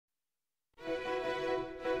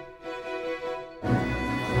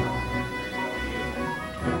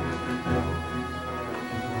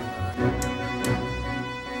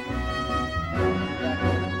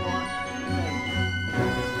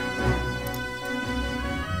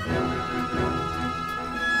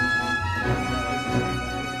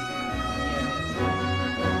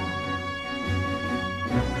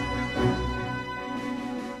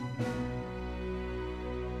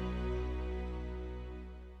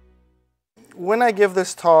when I give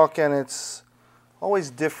this talk, and it's always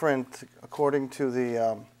different according to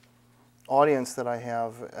the audience that I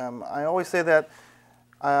have, I always say that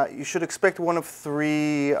you should expect one of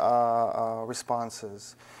three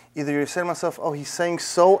responses. Either you say to myself, oh, he's saying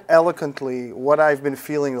so eloquently what I've been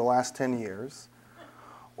feeling the last 10 years.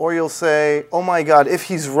 Or you'll say, oh my God, if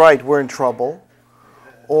he's right, we're in trouble.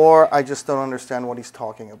 Or I just don't understand what he's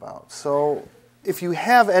talking about. So if you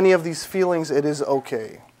have any of these feelings, it is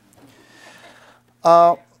okay.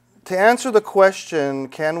 To answer the question,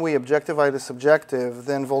 can we objectify the subjective,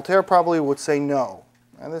 then Voltaire probably would say no.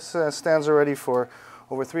 And this stands already for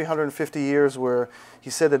over 350 years, where he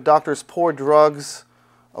said that doctors pour drugs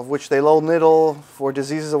of which they know little, for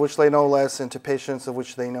diseases of which they know less, into patients of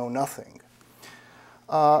which they know nothing.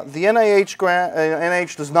 The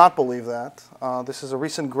NIH does not believe that. This is a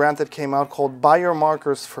recent grant that came out called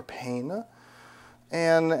Biomarkers for Pain.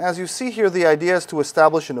 And as you see here, the idea is to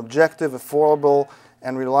establish an objective, affordable,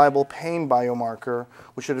 and reliable pain biomarker,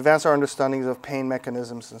 which should advance our understandings of pain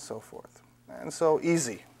mechanisms and so forth. And so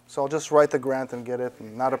easy. So I'll just write the grant and get it,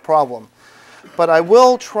 and not a problem. But I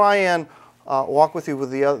will try and walk with you with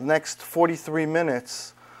the next 43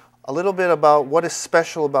 minutes a little bit about what is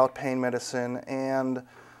special about pain medicine, and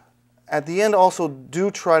at the end also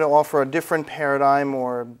do try to offer a different paradigm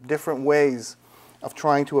or different ways of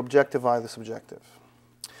trying to objectify the subjective.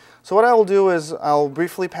 So what I will do is I'll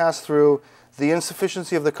briefly pass through the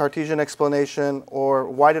insufficiency of the Cartesian explanation, or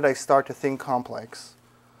why did I start to think complex.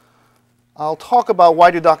 I'll talk about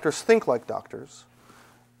why do doctors think like doctors.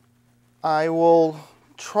 I will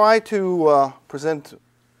try to present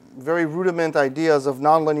very rudiment ideas of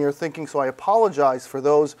nonlinear thinking, so I apologize for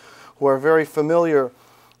those who are very familiar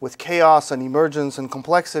with chaos and emergence and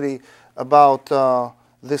complexity about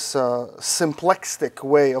this simplistic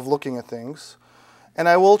way of looking at things. And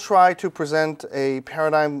I will try to present a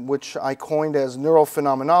paradigm which I coined as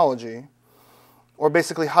neurophenomenology, or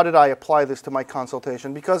basically how did I apply this to my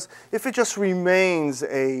consultation, because if it just remains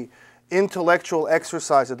a intellectual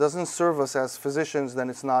exercise that doesn't serve us as physicians, then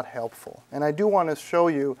it's not helpful. And I do want to show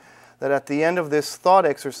you that at the end of this thought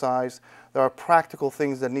exercise, there are practical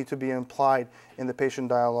things that need to be implied in the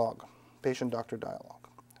patient-doctor dialogue.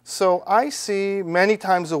 So I see many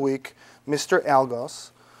times a week Mr.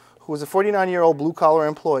 Algos, who is a 49-year-old blue-collar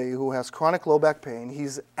employee who has chronic low back pain.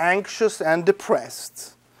 He's anxious and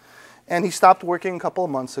depressed, and he stopped working a couple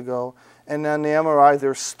of months ago, and on the MRI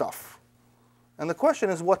there's stuff. And the question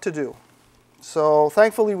is what to do. So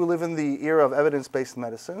thankfully we live in the era of evidence-based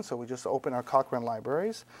medicine, so we just open our Cochrane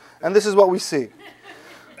libraries, and this is what we see.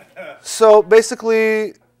 So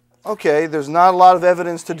basically, okay, there's not a lot of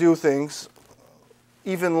evidence to do things,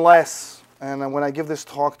 even less. And when I give this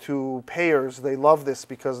talk to payers, they love this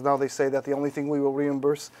because now they say that the only thing we will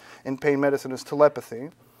reimburse in pain medicine is telepathy.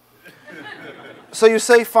 So you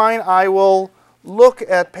say, fine, I will look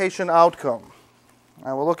at patient outcome.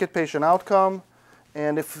 I will look at patient outcome.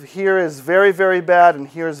 And if here is very, very bad and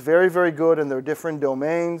here is very, very good, and there are different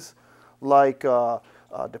domains like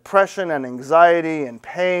depression and anxiety and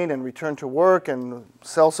pain and return to work and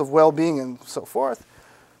sense of well-being and so forth,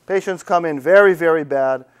 patients come in very, very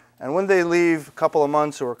bad. And when they leave a couple of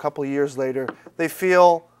months or a couple of years later, they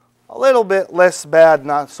feel a little bit less bad,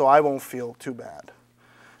 not so I won't feel too bad.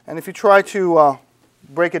 And if you try to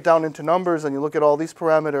break it down into numbers and you look at all these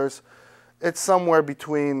parameters, it's somewhere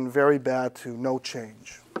between very bad to no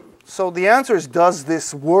change. So the answer is, does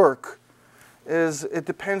this work? It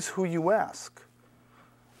depends who you ask.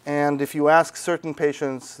 And if you ask certain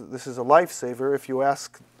patients, this is a lifesaver. If you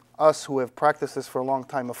ask us who have practiced this for a long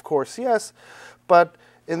time, of course, yes. But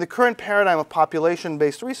in the current paradigm of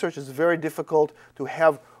population-based research, it's very difficult to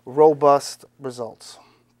have robust results.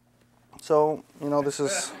 So, this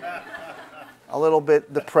is a little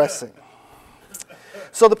bit depressing.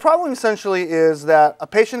 So the problem essentially is that a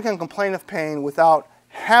patient can complain of pain without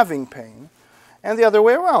having pain, and the other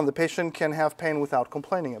way around. The patient can have pain without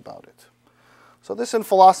complaining about it. So this in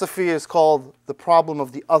philosophy is called the problem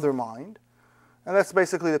of the other mind. And that's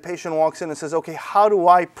basically the patient walks in and says, okay, how do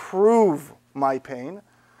I prove my pain?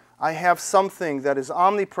 I have something that is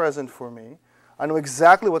omnipresent for me. I know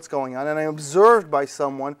exactly what's going on, and I'm observed by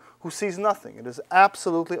someone who sees nothing. It is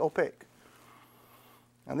absolutely opaque.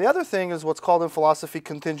 And the other thing is what's called in philosophy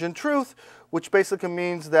contingent truth, which basically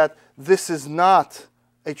means that this is not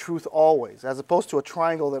a truth always. As opposed to a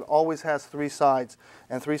triangle that always has three sides,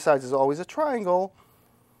 and three sides is always a triangle,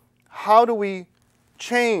 how do we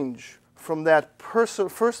change from that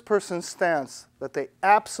first-person stance that they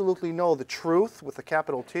absolutely know the truth with a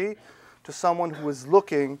capital T to someone who is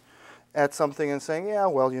looking at something and saying, yeah,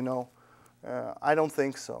 well, I don't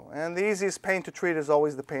think so. And the easiest pain to treat is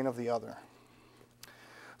always the pain of the other.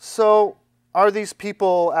 So are these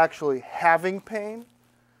people actually having pain?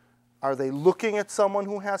 Are they looking at someone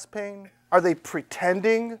who has pain? Are they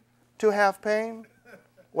pretending to have pain?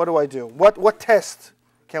 What do I do? What test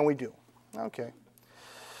can we do? Okay.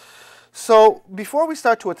 So before we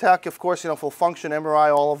start to attack, of course, full function,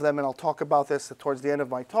 MRI, all of them, and I'll talk about this towards the end of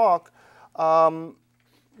my talk.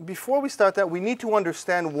 Before we start that, we need to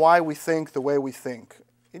understand why we think the way we think.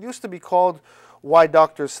 It used to be called why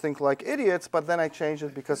doctors think like idiots, but then I changed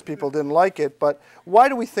it because people didn't like it. But why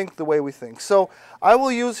do we think the way we think? So I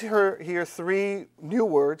will use here three new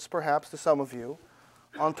words, perhaps, to some of you: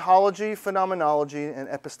 ontology, phenomenology, and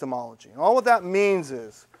epistemology. And all what that means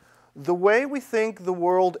is the way we think the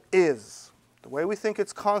world is, the way we think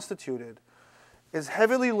it's constituted, is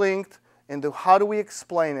heavily linked into how do we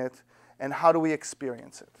explain it and how do we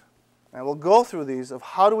experience it. And we'll go through these of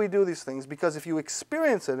how do we do these things, because if you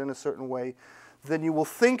experience it in a certain way, then you will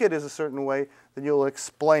think it is a certain way, then you'll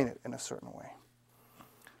explain it in a certain way.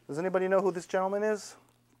 Does anybody know who this gentleman is?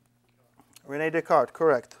 René Descartes,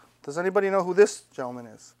 correct. Does anybody know who this gentleman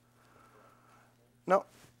is? No.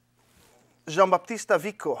 Jean-Baptiste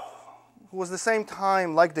Vico, who was the same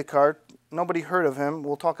time like Descartes. Nobody heard of him.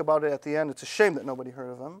 We'll talk about it at the end. It's a shame that nobody heard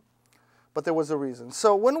of him, but there was a reason.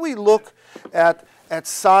 So when we look at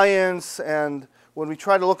science and when we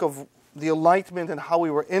try to look at the Enlightenment and how we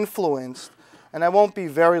were influenced, and I won't be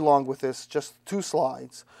very long with this, just 2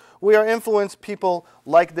 slides. We are influenced people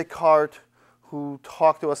like Descartes, who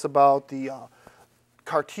talk to us about the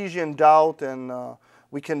Cartesian doubt, and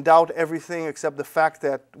we can doubt everything except the fact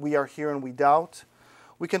that we are here and we doubt.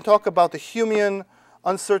 We can talk about the Humean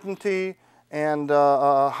uncertainty and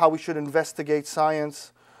how we should investigate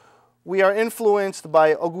science. We are influenced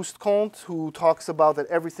by Auguste Comte, who talks about that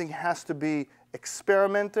everything has to be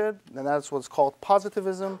experimented, and that's what's called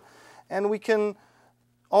positivism. And we can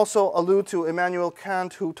also allude to Immanuel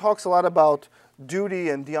Kant, who talks a lot about duty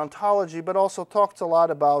and deontology, but also talks a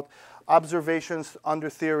lot about observations under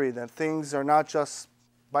theory, that things are not just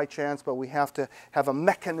by chance, but we have to have a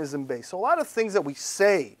mechanism base. So a lot of things that we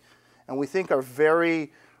say and we think are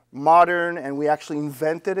very modern and we actually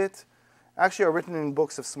invented it, actually are written in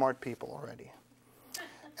books of smart people already.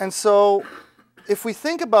 And so if we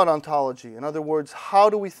think about ontology, in other words, how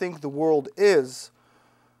do we think the world is,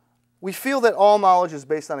 we feel that all knowledge is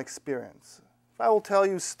based on experience. If I will tell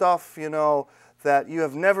you stuff, that you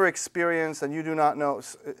have never experienced and you do not know,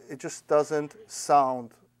 it just doesn't sound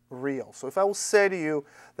real. So if I will say to you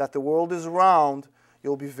that the world is round,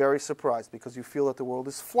 you'll be very surprised because you feel that the world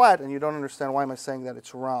is flat and you don't understand why am I saying that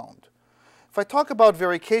it's round. If I talk about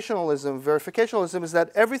verificationalism is that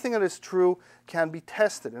everything that is true can be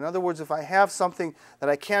tested. In other words, if I have something that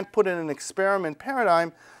I can't put in an experiment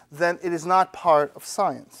paradigm, then it is not part of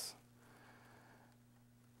science.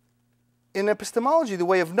 In epistemology, the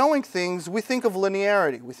way of knowing things, we think of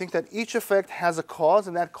linearity. We think that each effect has a cause,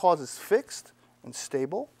 and that cause is fixed and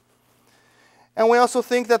stable. And we also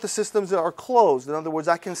think that the systems are closed. In other words,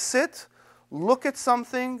 I can sit, look at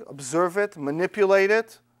something, observe it, manipulate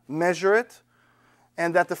it, measure it,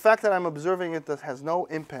 and that the fact that I'm observing it has no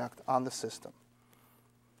impact on the system.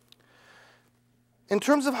 In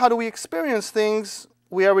terms of how do we experience things,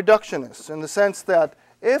 we are reductionists in the sense that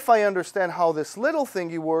if I understand how this little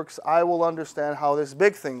thingy works, I will understand how this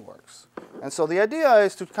big thing works. And so the idea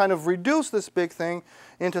is to kind of reduce this big thing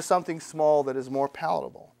into something small that is more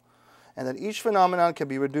palatable, and that each phenomenon can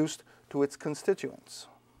be reduced to its constituents.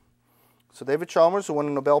 So David Chalmers, who won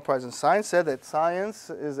a Nobel Prize in Science, said that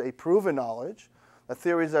science is a proven knowledge, that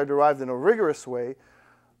theories are derived in a rigorous way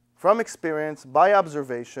from experience, by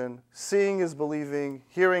observation. Seeing is believing,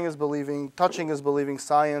 hearing is believing, touching is believing.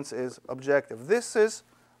 Science is objective. This is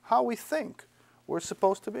how we think we're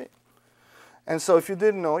supposed to be. And so if you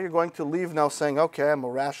didn't know, you're going to leave now saying, okay, I'm a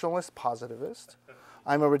rationalist, positivist.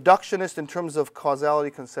 I'm a reductionist in terms of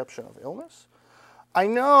causality conception of illness. I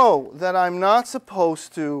know that I'm not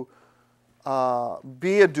supposed to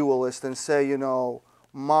be a dualist and say,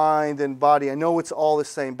 mind and body. I know it's all the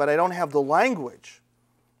same, but I don't have the language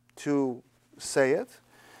to say it.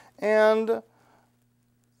 And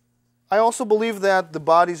I also believe that the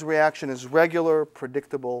body's reaction is regular,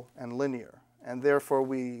 predictable, and linear. And therefore,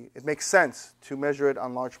 it makes sense to measure it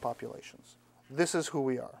on large populations. This is who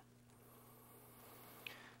we are.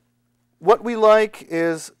 What we like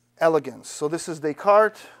is elegance. So this is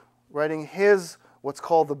Descartes writing his, what's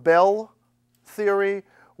called the Bell theory,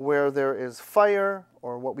 where there is fire,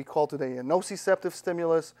 or what we call today a nociceptive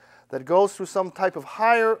stimulus, that goes through some type of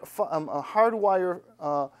hardwire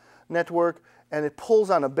network, and it pulls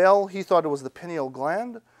on a bell. He thought it was the pineal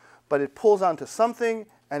gland, but it pulls onto something,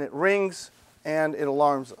 and it rings, and it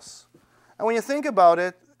alarms us. And when you think about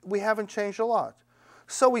it, we haven't changed a lot.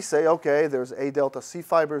 So we say, okay, there's A delta C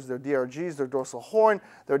fibers, there are DRGs, there are dorsal horn,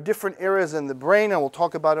 there are different areas in the brain, and we'll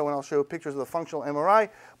talk about it when I'll show you pictures of the functional MRI.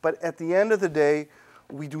 But at the end of the day,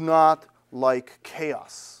 we do not like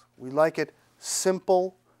chaos. We like it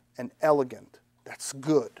simple and elegant. That's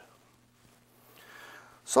good.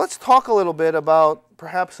 So let's talk a little bit about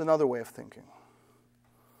perhaps another way of thinking.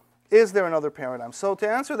 Is there another paradigm? So to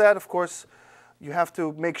answer that, of course, you have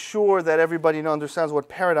to make sure that everybody understands what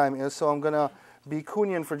paradigm is. So I'm going to be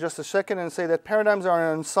Kuhnian for just a second and say that paradigms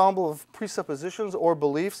are an ensemble of presuppositions or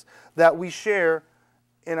beliefs that we share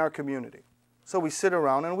in our community. So we sit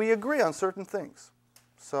around and we agree on certain things.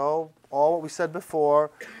 So all what we said before,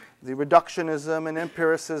 the reductionism and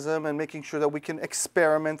empiricism and making sure that we can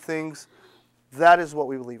experiment things, that is what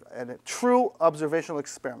we believe. And a true observational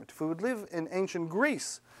experiment. If we would live in ancient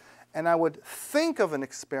Greece and I would think of an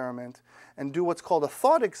experiment and do what's called a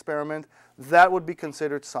thought experiment, that would be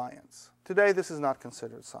considered science. Today, this is not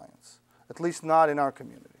considered science, at least not in our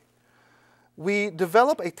community. We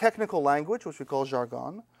develop a technical language, which we call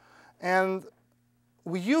jargon, and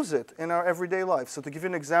we use it in our everyday life. So to give you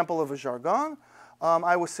an example of a jargon,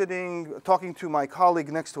 I was talking to my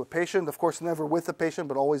colleague next to a patient, of course never with a patient,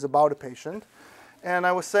 but always about a patient. And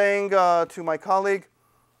I was saying to my colleague,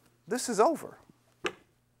 this is over.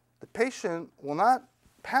 The patient will not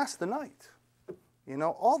pass the night. You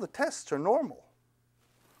know, all the tests are normal.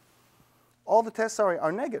 All the tests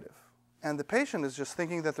are negative, and the patient is just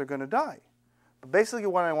thinking that they're going to die. But basically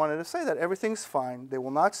what I wanted to say, that everything's fine, they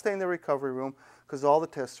will not stay in the recovery room because all the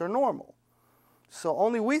tests are normal. So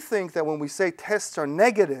only we think that when we say tests are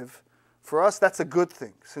negative, for us that's a good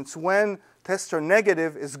thing, since when tests are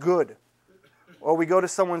negative is good. Or we go to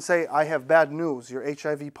someone and say, I have bad news, you're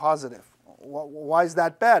HIV positive. Why is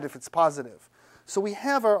that bad if it's positive? So we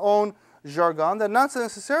have our own jargon that not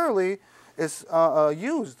necessarily is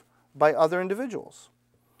used by other individuals.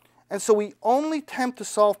 And so we only attempt to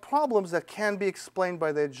solve problems that can be explained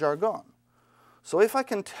by the jargon. So if I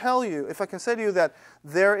can say to you that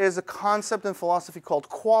there is a concept in philosophy called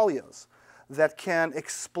qualias that can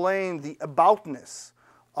explain the aboutness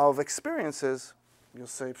of experiences, you'll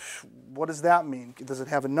say, what does that mean? Does it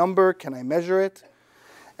have a number? Can I measure it?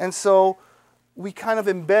 And so we kind of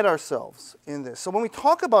embed ourselves in this. So when we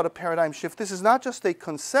talk about a paradigm shift, this is not just a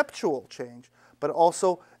conceptual change, but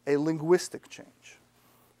also a linguistic change.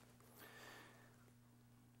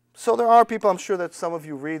 So there are people, I'm sure that some of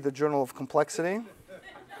you read the Journal of Complexity.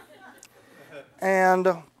 And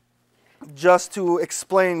just to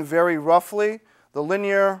explain very roughly, the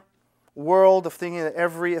linear world of thinking that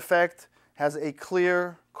every effect has a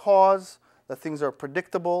clear cause, that things are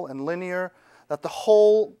predictable and linear, that the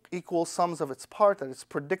whole equals sums of its part, that it's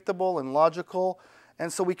predictable and logical.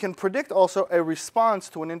 And so we can predict also a response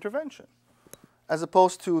to an intervention, as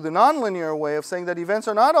opposed to the nonlinear way of saying that events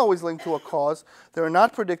are not always linked to a cause. They're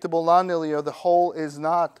not predictable, nonlinear. The whole is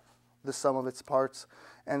not the sum of its parts.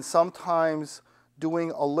 And sometimes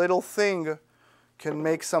doing a little thing can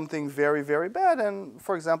make something very, very bad. And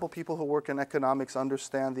for example, people who work in economics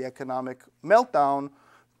understand the economic meltdown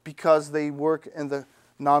because they work in the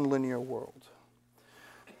nonlinear world.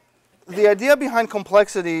 The idea behind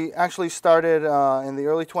complexity actually started in the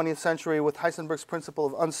early 20th century with Heisenberg's principle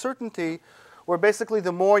of uncertainty, where basically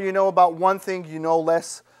the more you know about one thing, you know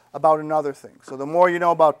less about another thing. So the more you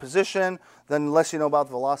know about position, then less you know about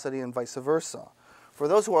velocity and vice versa. For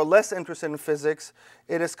those who are less interested in physics,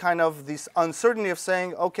 it is kind of this uncertainty of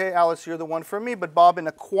saying, okay, Alice, you're the one for me, but Bob, in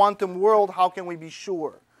a quantum world, how can we be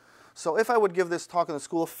sure? So if I would give this talk in the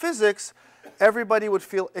School of Physics, everybody would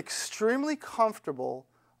feel extremely comfortable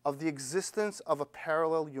of the existence of a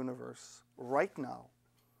parallel universe right now,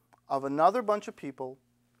 of another bunch of people,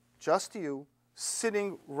 just you,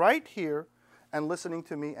 sitting right here and listening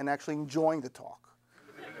to me and actually enjoying the talk.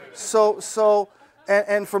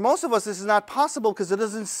 And for most of us, this is not possible because it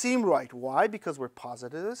doesn't seem right. Why? Because we're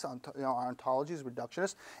positivists. Our ontology is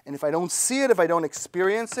reductionist. And if I don't see it, if I don't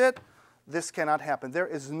experience it, this cannot happen. There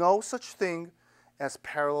is no such thing as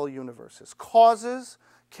parallel universes. Causes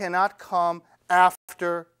cannot come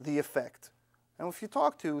after the effect. And if you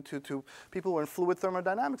talk to people who are in fluid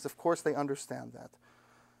thermodynamics, of course they understand that.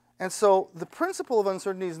 And so the principle of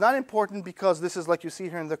uncertainty is not important because this is like you see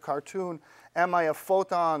here in the cartoon, am I a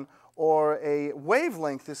photon or a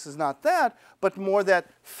wavelength? This is not that, but more that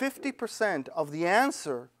 50% of the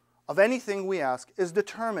answer of anything we ask is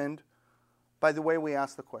determined by the way we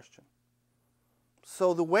ask the question.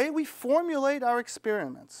 So the way we formulate our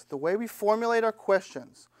experiments, the way we formulate our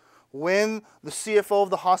questions, when the CFO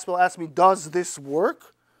of the hospital asks me, does this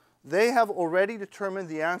work? They have already determined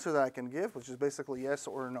the answer that I can give, which is basically yes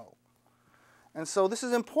or no. And so this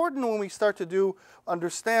is important when we start to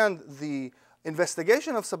understand the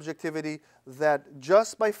investigation of subjectivity, that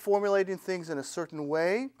just by formulating things in a certain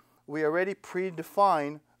way, we already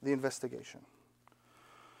predefine the investigation.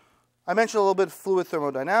 I mentioned a little bit of fluid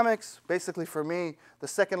thermodynamics. Basically, for me, the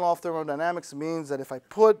second law of thermodynamics means that if I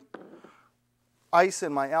put ice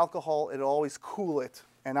in my alcohol, it'll always cool it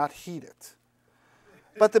and not heat it.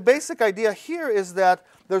 But the basic idea here is that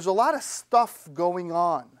there's a lot of stuff going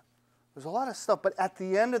on. There's a lot of stuff, but at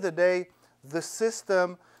the end of the day, the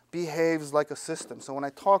system behaves like a system. So when I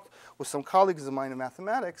talked with some colleagues of mine in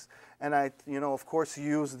mathematics, and I, of course,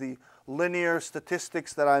 use the linear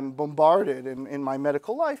statistics that I'm bombarded in my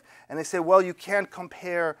medical life, and they say, well, you can't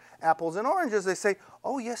compare apples and oranges. They say,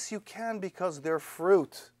 oh, yes, you can, because they're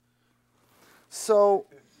fruit. So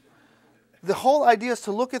the whole idea is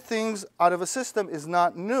to look at things out of a system is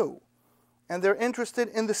not new. And they're interested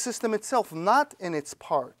in the system itself, not in its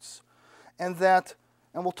parts.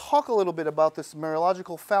 And we'll talk a little bit about this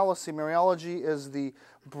mereological fallacy. Mereology is the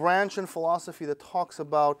branch in philosophy that talks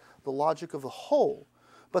about the logic of the whole.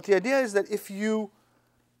 But the idea is that if you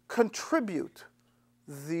contribute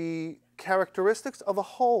the characteristics of a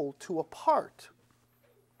whole to a part,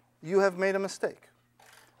 you have made a mistake,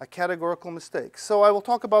 a categorical mistake. So I will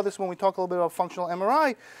talk about this when we talk a little bit about functional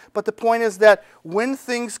MRI, but the point is that when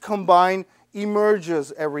things combine,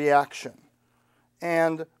 emerges a reaction.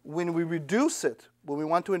 And when we reduce it, when we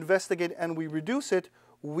want to investigate and we reduce it,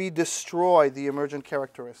 we destroy the emergent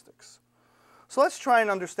characteristics. So let's try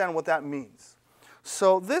and understand what that means.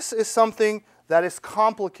 So this is something that is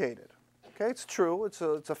complicated. Okay, it's true. It's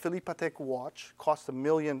a Philippe Patek watch. Costs 1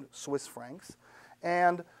 million Swiss francs.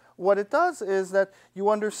 And what it does is that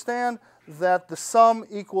you understand that the sum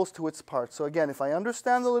equals to its parts. So again, if I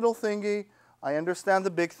understand the little thingy, I understand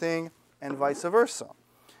the big thing, and vice versa.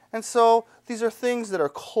 And so these are things that are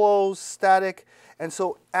closed, static, and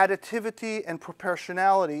so additivity and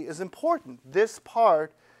proportionality is important. This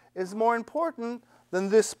part is more important than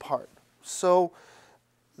this part. So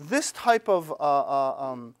this type of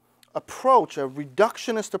approach, a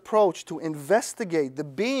reductionist approach to investigate the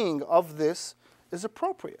being of this, is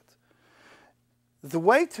appropriate. The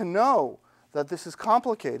way to know that this is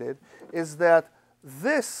complicated is that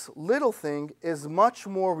this little thing is much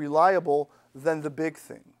more reliable than the big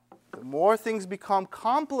thing. The more things become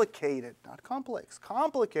complicated, not complex,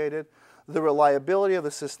 complicated, the reliability of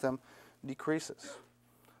the system decreases.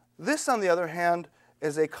 This, on the other hand,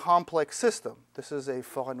 is a complex system. This is a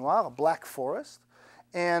forêt noire, a black forest.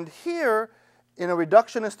 And here, in a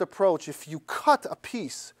reductionist approach, if you cut a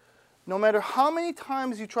piece, no matter how many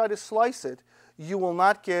times you try to slice it, you will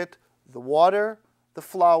not get the water, the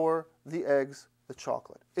flour, the eggs, the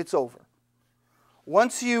chocolate. It's over.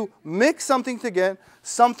 Once you mix something together,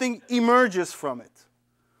 something emerges from it.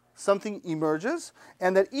 Something emerges,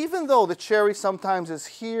 and that even though the cherry sometimes is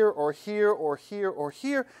here or here or here or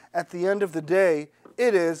here, at the end of the day,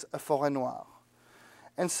 it is a forêt noire.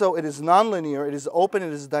 And so it is nonlinear, it is open,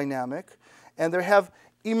 it is dynamic, and there have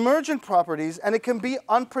emergent properties, and it can be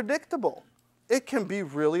unpredictable. It can be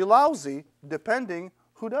really lousy, depending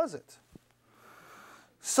who does it.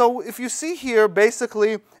 So if you see here,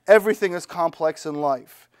 basically, everything is complex in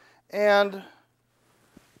life. And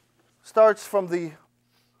starts from the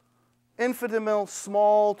infinitesimal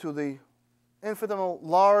small to the infinitesimal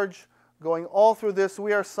large, going all through this.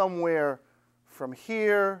 We are somewhere from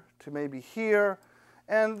here to maybe here.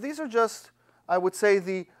 And these are just, I would say,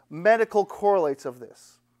 the medical correlates of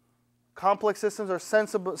this. Complex systems are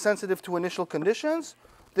sensitive to initial conditions.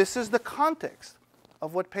 This is the context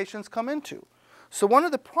of what patients come into. So one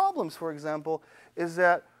of the problems, for example, is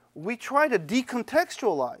that we try to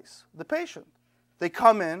decontextualize the patient. They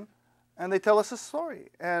come in and they tell us a story,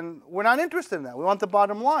 and we're not interested in that. We want the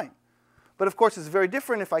bottom line. But of course, it's very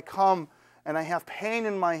different if I come and I have pain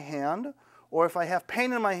in my hand, or if I have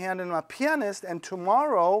pain in my hand and I'm a pianist, and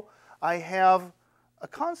tomorrow I have a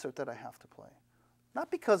concert that I have to play.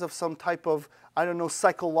 Not because of some type of, I don't know,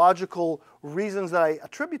 psychological reasons that I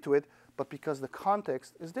attribute to it, but because the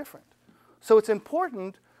context is different. So it's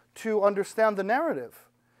important to understand the narrative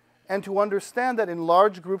and to understand that in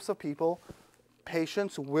large groups of people,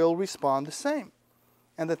 patients will respond the same,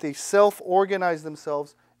 and that they self-organize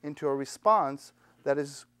themselves into a response that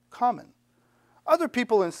is common. Other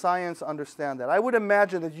people in science understand that. I would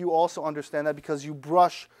imagine that you also understand that because you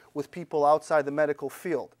brush with people outside the medical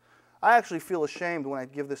field. I actually feel ashamed when I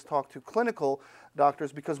give this talk to clinical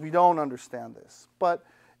doctors because we don't understand this. But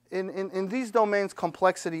in these domains,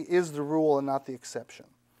 complexity is the rule and not the exception.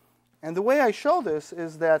 And the way I show this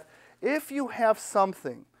is that if you have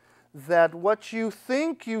something that what you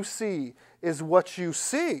think you see is what you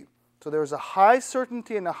see, So there's a high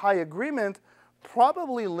certainty and a high agreement.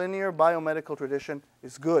 Probably linear biomedical tradition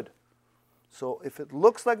is good. So if it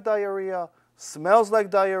looks like diarrhea, smells like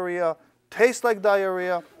diarrhea, tastes like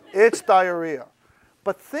diarrhea, it's diarrhea.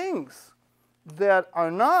 But things that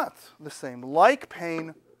are not the same, like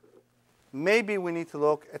pain, maybe we need to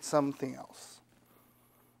look at something else.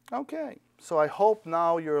 Okay, so I hope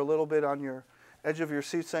now you're a little bit on your edge of your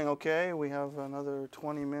seat saying, okay, we have another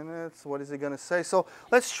 20 minutes. What is he going to say? So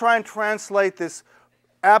let's try and translate this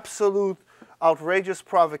absolute outrageous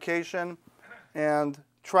provocation and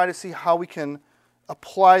try to see how we can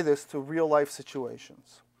apply this to real-life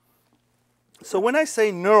situations. So when I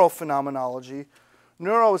say neurophenomenology,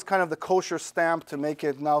 neuro is kind of the kosher stamp to make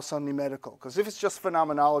it now suddenly medical. Because if it's just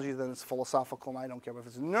phenomenology, then it's philosophical, and I don't care. But if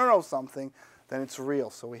it's neuro something, then it's real.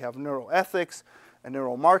 So we have neuroethics and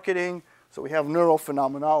neuromarketing. So we have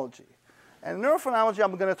neurophenomenology. And in neurophenomenology,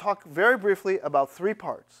 I'm going to talk very briefly about 3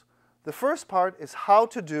 parts. The first part is how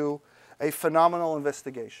to do a phenomenal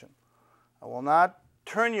investigation. I will not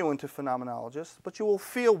turn you into phenomenologists, but you will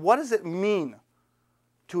feel what does it mean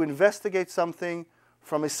to investigate something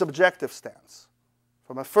from a subjective stance,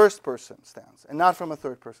 from a first-person stance, and not from a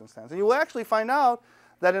third-person stance. And you will actually find out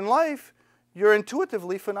that in life, you're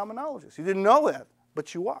intuitively phenomenologists. You didn't know that,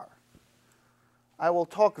 but you are. I will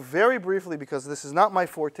talk very briefly, because this is not my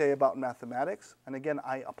forte, about mathematics. And again,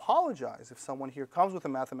 I apologize if someone here comes with a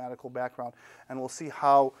mathematical background, and we'll see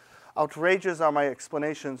how outrageous are my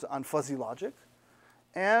explanations on fuzzy logic.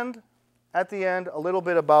 And at the end, a little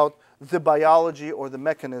bit about the biology or the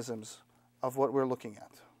mechanisms of what we're looking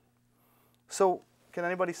at. So can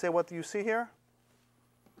anybody say what you see here?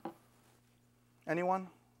 Anyone?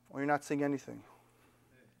 Or you're not seeing anything?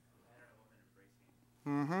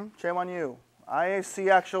 Shame on you. I see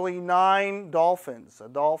actually 9 dolphins. A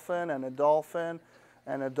dolphin and a dolphin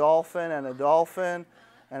and a dolphin and a dolphin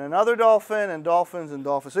and another dolphin and dolphins and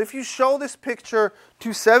dolphins. So if you show this picture to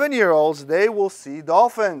 7-year-olds, they will see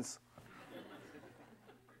dolphins.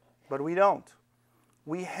 But we don't.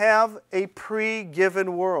 We have a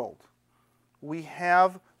pre-given world. We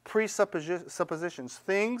have presuppositions,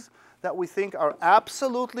 things that we think are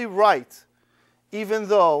absolutely right, even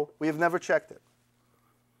though we have never checked it.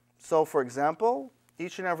 So, for example,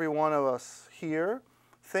 each and every one of us here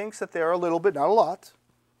thinks that they're a little bit, not a lot,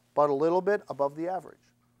 but a little bit above the average.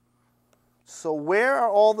 So where are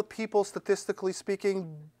all the people, statistically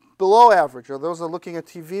speaking, below average? Are those that are looking at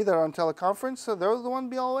TV that are on teleconference? So they're the one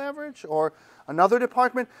below average? Or another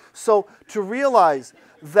department? So to realize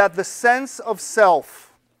that the sense of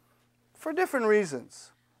self, for different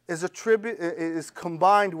reasons, is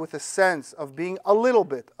combined with a sense of being a little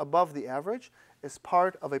bit above the average, is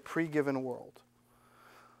part of a pre-given world.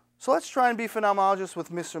 So let's try and be phenomenologists with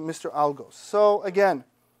Mr. Algos. So again,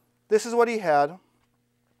 this is what he had.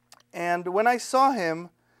 And when I saw him,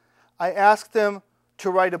 I asked him to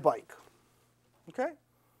ride a bike. Okay?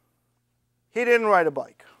 He didn't ride a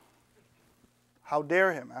bike. How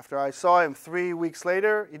dare him? After I saw him 3 weeks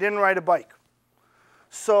later, he didn't ride a bike.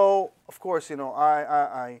 So, of course, you know,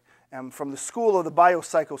 I am from the school of the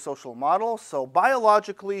biopsychosocial model. So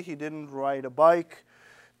biologically, he didn't ride a bike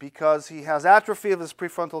because he has atrophy of his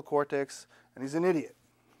prefrontal cortex, and he's an idiot.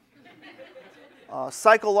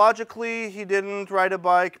 Psychologically, he didn't ride a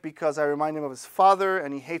bike because I remind him of his father,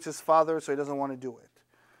 and he hates his father, so he doesn't want to do it.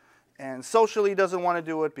 And socially, he doesn't want to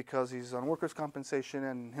do it because he's on workers' compensation,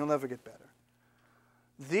 and he'll never get better.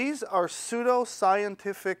 These are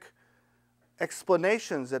pseudo-scientific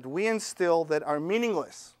explanations that we instill that are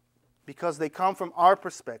meaningless because they come from our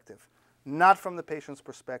perspective, not from the patient's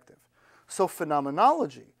perspective. So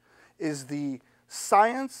phenomenology is the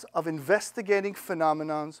science of investigating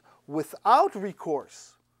phenomena without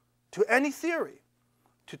recourse to any theory,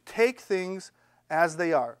 to take things as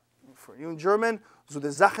they are. For you in German, zu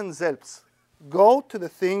den Sachen selbst. Go to the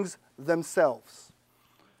things themselves.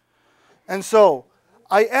 And so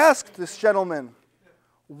I asked this gentleman,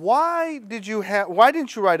 why didn't you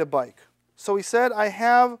ride a bike? So he said, I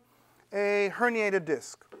have a herniated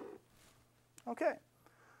disc. Okay.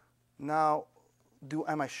 Now,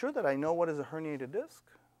 am I sure that I know what is a herniated disc?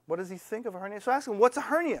 What does he think of a hernia? So I asked him, what's a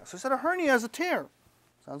hernia? So he said, a hernia is a tear.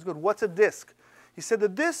 Sounds good. What's a disc? He said, the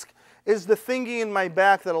disc is the thingy in my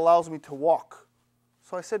back that allows me to walk.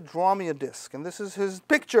 So I said, draw me a disc. And this is his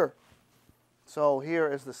picture. So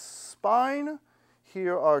here is the spine.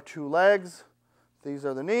 Here are 2 legs. These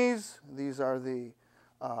are the knees. These are the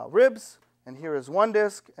ribs. And here is 1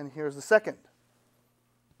 disc, and here's the second.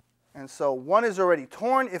 And so 1 is already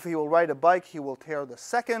torn. If he will ride a bike, he will tear the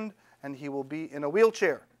second, and he will be in a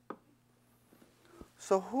wheelchair.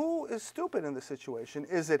 So who is stupid in this situation?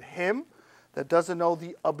 Is it him that doesn't know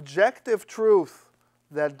the objective truth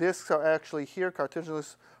that discs are actually here,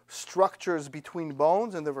 cartilaginous structures between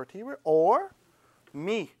bones and the vertebrae, or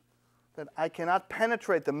me, that I cannot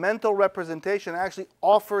penetrate the mental representation and actually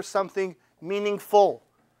offer something meaningful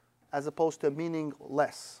as opposed to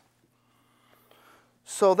meaningless.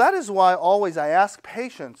 So that is why always I ask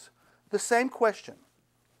patients the same question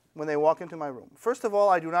when they walk into my room. First of all,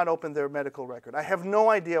 I do not open their medical record. I have no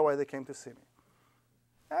idea why they came to see me.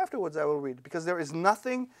 Afterwards, I will read, because there is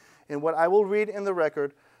nothing in what I will read in the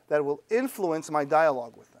record that will influence my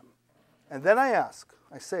dialogue with them. And then I ask,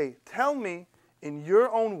 I say, tell me in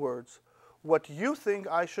your own words what you think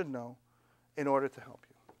I should know in order to help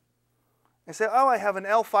you. And say, oh, I have an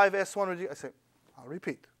L5S1. I say, I'll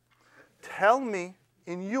repeat. Tell me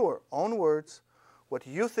in your own words what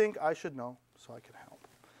you think I should know so I can help.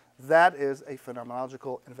 That is a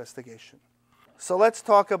phenomenological investigation. So let's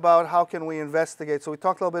talk about how can we investigate. So we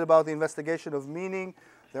talked a little bit about the investigation of meaning.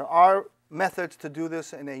 There are methods to do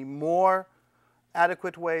this in a more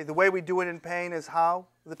adequate way. The way we do it in pain is how?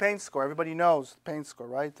 The pain score. Everybody knows the pain score,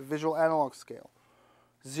 right? The visual analog scale.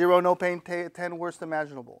 0, no pain, 10, worst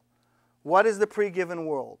imaginable. What is the pre-given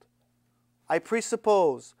world? I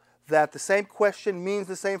presuppose that the same question means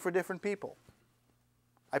the same for different people.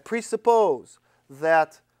 I presuppose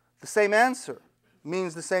that the same answer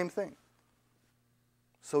means the same thing.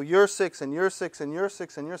 So you're 6 and you're 6 and you're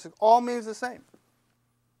 6 and you're 6 all means the same.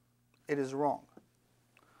 It is wrong.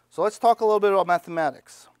 So let's talk a little bit about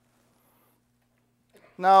mathematics.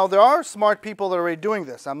 Now, there are smart people that are already doing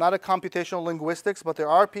this. I'm not a computational linguistics, but there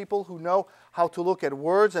are people who know how to look at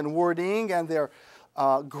words and wording and their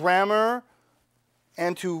grammar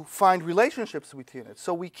and to find relationships between it.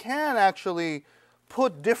 So we can actually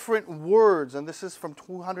put different words, and this is from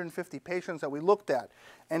 250 patients that we looked at,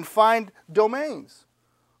 and find domains,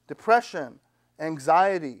 depression,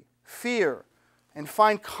 anxiety, fear, and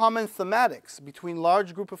find common thematics between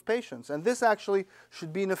large group of patients. And this actually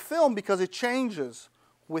should be in a film because it changes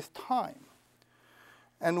with time.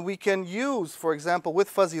 And we can use, for example, with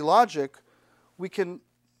fuzzy logic, we can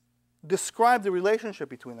describe the relationship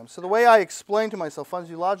between them. So the way I explain to myself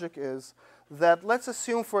fuzzy logic is that let's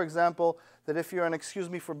assume, for example, that if you're, and excuse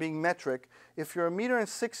me for being metric, if you're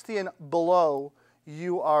 1.60 and below,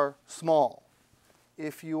 you are small.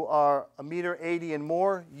 If you are 1.80 and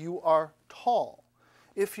more, you are tall.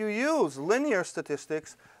 If you use linear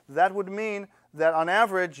statistics, that would mean that on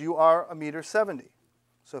average you are 1.70 m.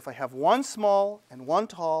 So if I have one small and one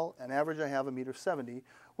tall, on average I have 1.70 m,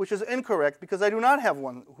 which is incorrect because I do not have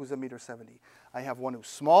one who's 1.70 m. I have one who's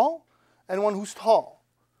small and one who's tall.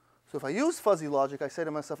 So if I use fuzzy logic, I say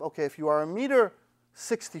to myself, okay, if you are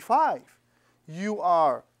 1.65 m, you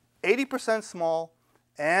are 80% small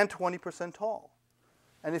and 20% tall.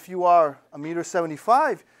 And if you are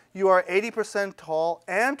 1.75 m, you are 80% tall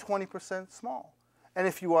and 20% small. And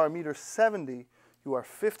if you are 1.70 m, you are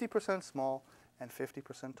 50% small and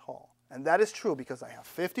 50% tall. And that is true because I have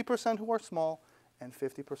 50% who are small and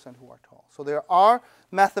 50% who are tall. So there are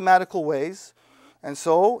mathematical ways. And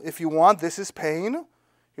so if you want, this is pain.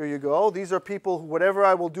 Here you go. These are people who whatever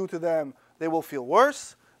I will do to them, they will feel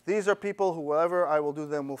worse. These are people who whatever I will do to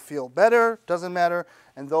them will feel better, doesn't matter,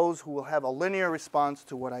 and those who will have a linear response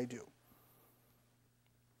to what I do.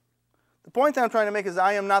 The point that I'm trying to make is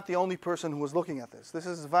I am not the only person who is looking at this. This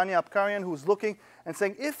is Vanya Apkarian who is looking and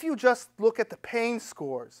saying if you just look at the pain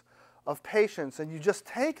scores of patients and you just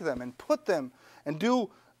take them and put them and do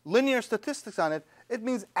linear statistics on it, it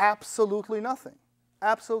means absolutely nothing.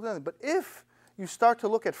 Absolutely nothing. But if you start to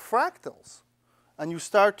look at fractals and you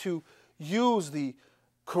start to use the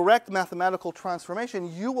correct mathematical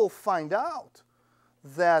transformation, you will find out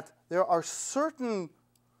that there are certain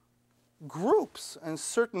groups and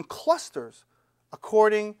certain clusters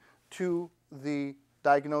according to the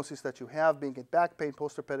diagnosis that you have, being it back pain,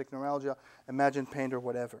 postherpetic neuralgia, imagined pain, or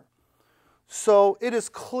whatever. So it is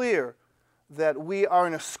clear that we are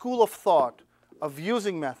in a school of thought of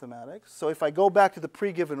using mathematics. So if I go back to the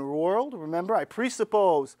pre-given world, remember, I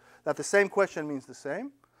presuppose that the same question means the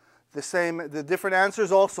same. The different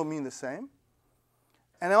answers also mean the same.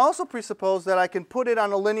 And I also presuppose that I can put it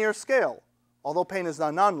on a linear scale, although pain is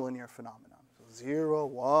not a nonlinear phenomenon. So 0,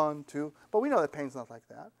 1, 2. But we know that pain is not like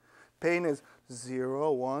that. Pain is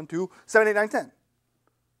 0, 1, 2, 7, 8, 9, 10.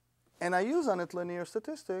 And I use on it linear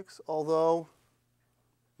statistics, although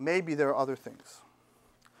maybe there are other things.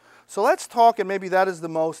 So let's talk, and maybe that is the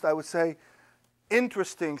most, I would say,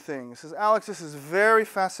 interesting thing. He says, Alex, this is very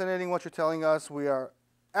fascinating what you're telling us. We are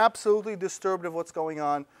absolutely disturbed of what's going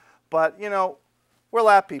on. But, you know, we're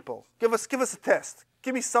lab people. Give us a test.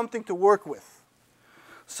 Give me something to work with.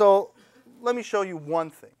 So let me show you one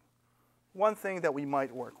thing. one thing that we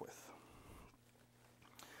might work with.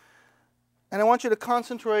 And I want you to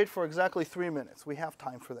concentrate for exactly 3 minutes. We have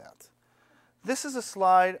time for that. This is a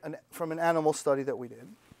slide from an animal study that we did,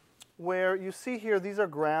 where you see here, these are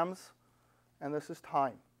grams, and this is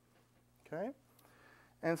time. Okay?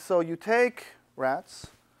 And so you take rats,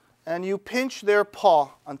 and you pinch their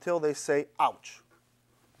paw until they say, ouch.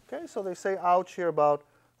 Okay, so they say ouch here about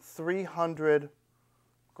 300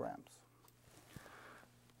 grams.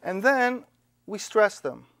 And then we stress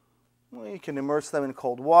them. Well, you can immerse them in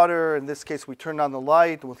cold water. In this case, we turn on the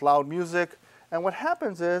light with loud music. And what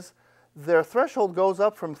happens is their threshold goes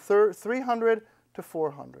up from 300 to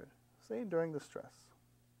 400, see, during the stress.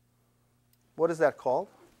 What is that called?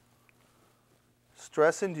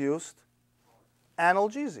 Stress-induced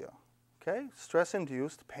analgesia, okay?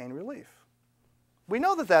 Stress-induced pain relief. We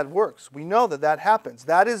know that that works. We know that that happens.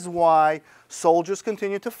 That is why soldiers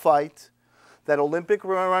continue to fight, that Olympic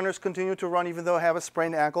runners continue to run even though they have a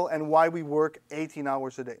sprained ankle, and why we work 18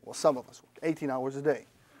 hours a day. Well, some of us work 18 hours a day.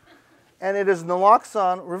 And it is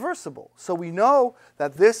naloxone reversible. So we know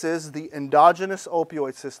that this is the endogenous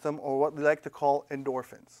opioid system, or what we like to call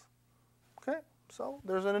endorphins. Okay, so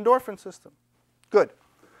there's an endorphin system. Good.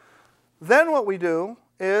 Then what we do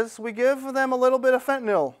is we give them a little bit of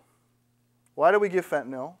fentanyl. Why do we give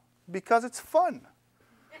fentanyl? Because it's fun.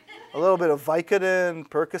 A little bit of Vicodin,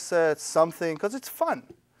 Percocet, something, because it's fun.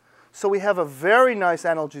 So we have a very nice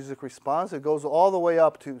analgesic response. It goes all the way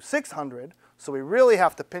up to 600. So we really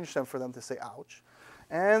have to pinch them for them to say ouch.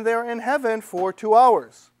 And they're in heaven for 2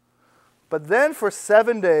 hours. But then for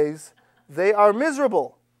 7 days, they are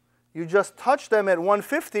miserable. You just touch them at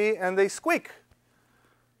 150 and they squeak.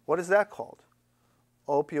 What is that called?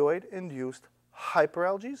 Opioid-induced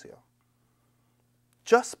hyperalgesia.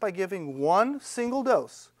 Just by giving one single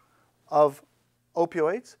dose of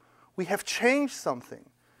opioids, we have changed something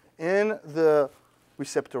in the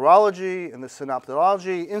receptorology, in the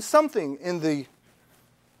synaptology, in something in the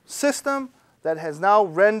system that has now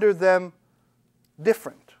rendered them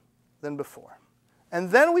different than before. And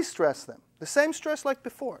then we stress them, the same stress like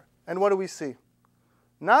before. And what do we see?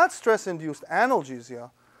 Not stress-induced analgesia,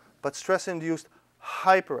 but stress-induced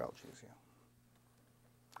hyperalgesia.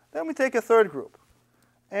 Then we take a third group,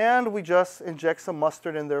 and we just inject some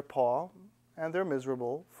mustard in their paw, and they're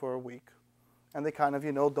miserable for a week. And they kind of,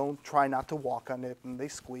 don't try not to walk on it, and they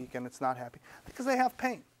squeak, and it's not happy, because they have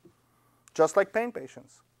pain, just like pain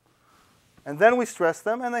patients. And then we stress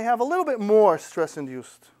them, and they have a little bit more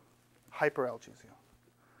stress-induced hyperalgesia.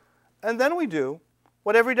 And then we do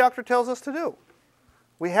what every doctor tells us to do.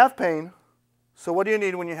 We have pain, so what do you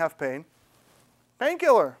need when you have pain?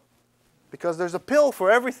 Painkiller, because there's a pill for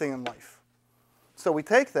everything in life. So we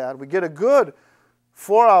take that, we get a good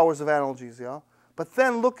 4 hours of analgesia, but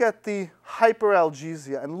then look at the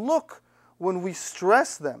hyperalgesia and look when we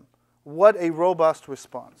stress them, what a robust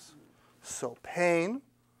response. So pain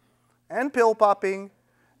and pill popping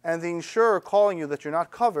and the insurer calling you that you're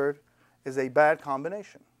not covered is a bad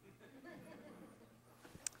combination.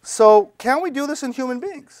 So can we do this in human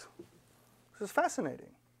beings? This is fascinating.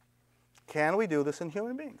 Can we do this in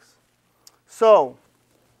human beings? So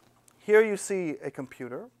here you see a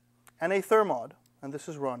computer and a thermod, and this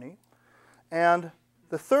is Ronnie. And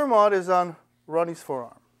the thermod is on Ronnie's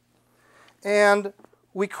forearm. And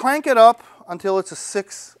we crank it up until it's a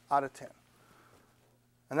 6 out of 10.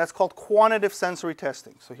 And that's called quantitative sensory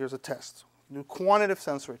testing. So here's a test. Do quantitative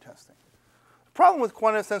sensory testing. The problem with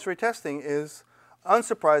quantitative sensory testing is,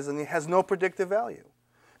 unsurprisingly, it has no predictive value.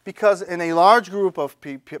 Because in a large group of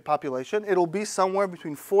population, it'll be somewhere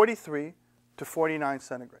between 43 to 49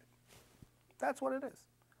 centigrade. That's what it is.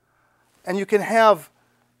 And you can have,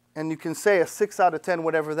 and you can say a 6 out of 10,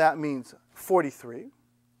 whatever that means, 43.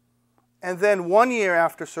 And then 1 year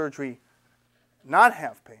after surgery, not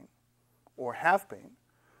have pain or have pain.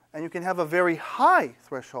 And you can have a very high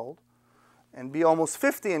threshold and be almost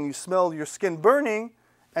 50 and you smell your skin burning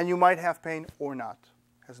and you might have pain or not.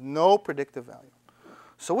 It has no predictive value.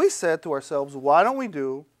 So we said to ourselves, why don't we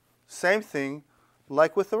do the same thing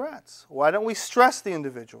like with the rats? Why don't we stress the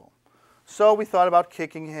individual? So we thought about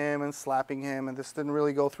kicking him and slapping him, and this didn't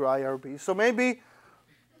really go through IRB. So maybe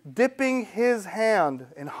dipping his hand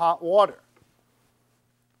in hot water.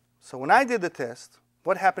 So when I did the test,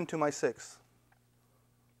 what happened to my 6?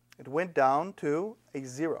 It went down to a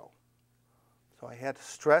 0. So I had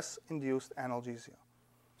stress-induced analgesia.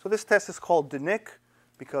 So this test is called DNIC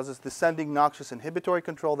because it's descending noxious inhibitory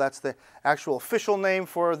control. That's the actual official name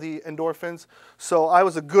for the endorphins. So I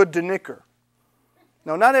was a good DNICer.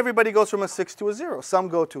 Now, not everybody goes from a 6 to a 0. Some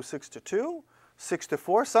go to 6 to 2, 6 to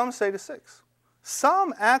 4. Some say to 6.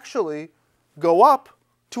 Some actually go up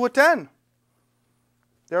to a 10.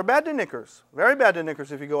 There are bad denickers, very bad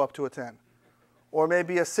denickers if you go up to a 10, or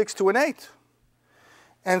maybe a 6 to an 8.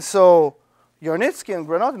 And so Yarnitsky and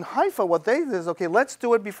Granat and Haifa, what they did is, okay, let's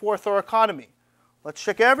do it before thoracotomy. Let's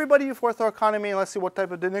check everybody before thoracotomy and let's see what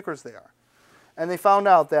type of denickers they are. And they found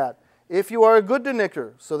out that if you are a good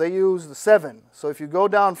denicker, so they used the 7. So if you go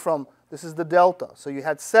down from, this is the delta, so you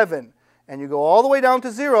had 7, and you go all the way down to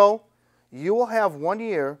 0, you will have 1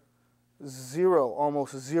 year,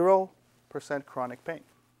 almost 0% chronic pain.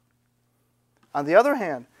 On the other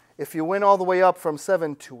hand, if you went all the way up from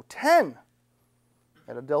 7 to 10,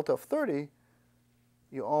 at a delta of 30,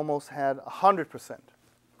 you almost had 100%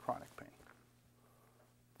 chronic pain.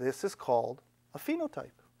 This is called a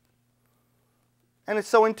phenotype. And it's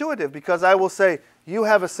so intuitive because I will say, you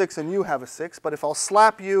have a 6 and you have a 6, but if I'll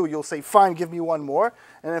slap you, you'll say, fine, give me one more.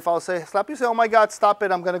 And if I'll say, slap you, say, oh my God, stop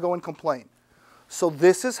it, I'm going to go and complain. So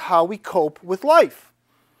this is how we cope with life.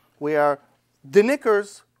 We are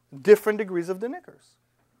denickers, different degrees of denickers.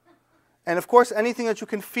 And of course, anything that you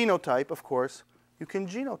can phenotype, of course, you can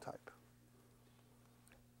genotype.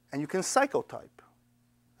 And you can psychotype.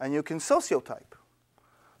 And you can sociotype.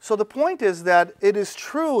 So the point is that it is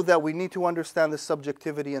true that we need to understand the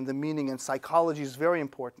subjectivity and the meaning, and psychology is very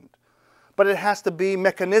important. But it has to be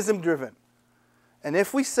mechanism-driven. And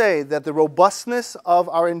if we say that the robustness of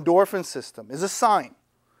our endorphin system is a sign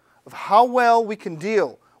of how well we can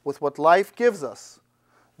deal with what life gives us,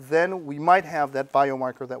 then we might have that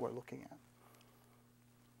biomarker that we're looking at.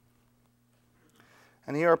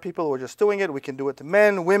 And here are people who are just doing it. We can do it to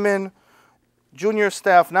men, women, junior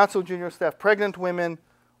staff, not so junior staff, pregnant women.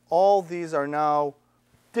 All these are now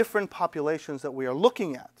different populations that we are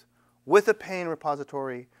looking at with a pain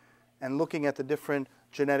repository and looking at the different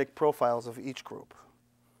genetic profiles of each group.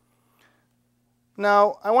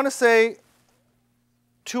 Now, I want to say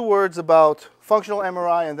 2 words about functional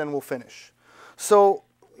MRI and then we'll finish. So,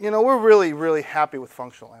 you know, we're really, really happy with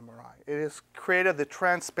functional MRI. It has created the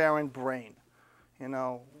transparent brain. You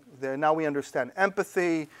know, now we understand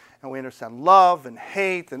empathy and we understand love and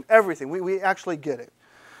hate and everything. We actually get it.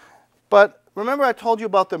 But remember I told you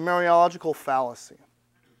about the mereological fallacy,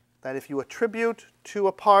 that if you attribute to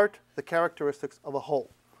a part the characteristics of a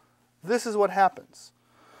whole. This is what happens.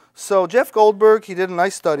 So Jeff Goldberg, he did a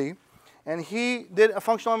nice study, and he did a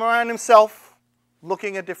functional MRI on himself,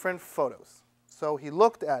 looking at different photos. So he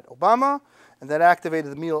looked at Obama, and that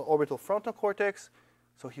activated the medial orbital frontal cortex,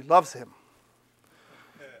 so he loves him.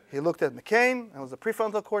 He looked at McCain, that was the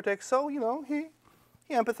prefrontal cortex, so, you know, he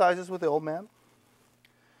empathizes with the old man.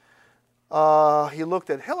 He looked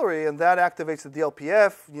at Hillary, and that activates the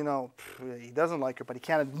DLPF. You know, he doesn't like her, but he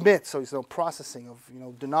can't admit, so he's no processing of, you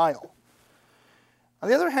know, denial. On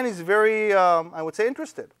the other hand, he's very, I would say,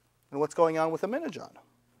 interested in what's going on with Aminogen.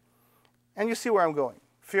 And you see where I'm going.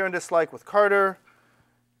 Fear and dislike with Carter.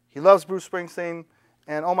 He loves Bruce Springsteen.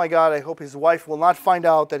 And oh my God, I hope his wife will not find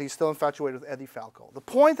out that he's still infatuated with Eddie Falco. The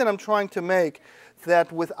point that I'm trying to make,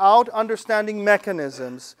 that without understanding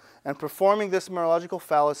mechanisms and performing this mereological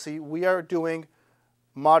fallacy, we are doing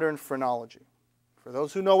modern phrenology. For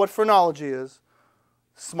those who know what phrenology is,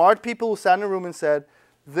 smart people who sat in a room and said,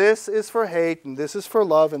 this is for hate and this is for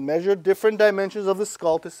love, and measured different dimensions of the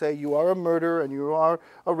skull to say you are a murderer and you are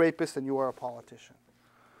a rapist and you are a politician.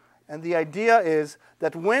 And the idea is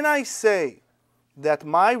that when I say that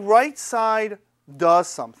my right side does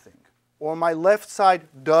something or my left side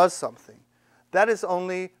does something, that is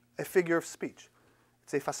only a figure of speech.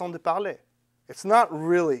 It's a façon de parler. It's not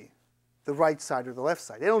really the right side or the left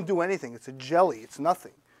side. They don't do anything. It's a jelly. It's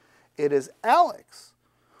nothing. It is Alex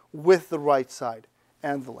with the right side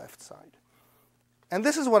and the left side. And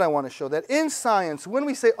this is what I want to show, that in science, when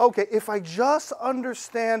we say, okay, if I just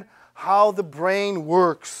understand how the brain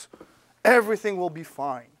works, everything will be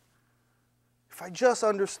fine. If I just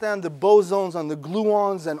understand the bosons and the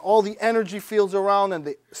gluons and all the energy fields around and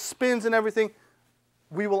the spins and everything,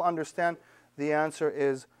 we will understand. The answer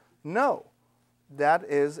is no. That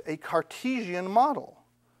is a Cartesian model.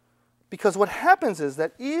 Because what happens is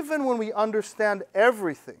that even when we understand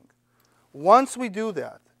everything, once we do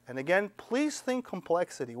that, and again, please think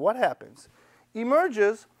complexity, what happens?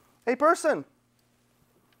 Emerges a person.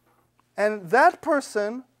 And that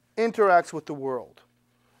person interacts with the world.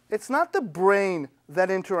 It's not the brain that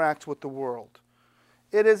interacts with the world.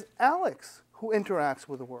 It is Alex who interacts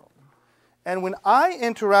with the world. And when I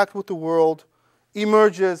interact with the world,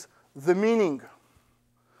 emerges the meaning.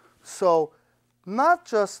 So not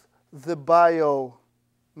just the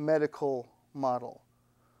biomedical model,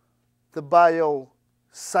 the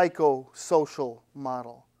biopsychosocial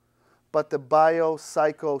model, but the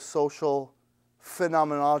biopsychosocial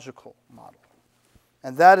phenomenological model.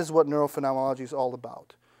 And that is what neurophenomenology is all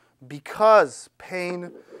about. Because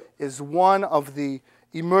pain is one of the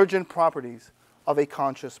emergent properties of a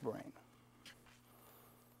conscious brain.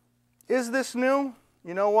 Is this new?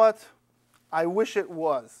 You know what? I wish it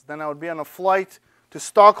was. Then I would be on a flight to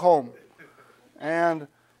Stockholm. And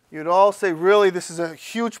you'd all say, really, this is a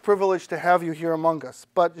huge privilege to have you here among us.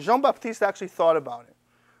 But Jean-Baptiste actually thought about it.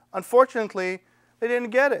 Unfortunately, they didn't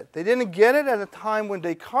get it. They didn't get it at a time when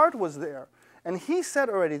Descartes was there. And he said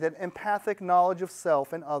already that empathic knowledge of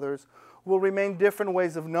self and others will remain different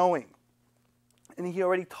ways of knowing. And he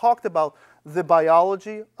already talked about the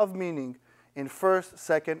biology of meaning in first,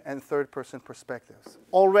 second, and third person perspectives,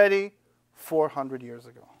 already 400 years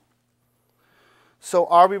ago. So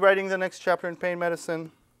are we writing the next chapter in pain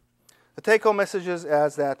medicine? The take-home message is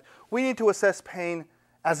that we need to assess pain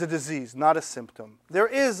as a disease, not a symptom. There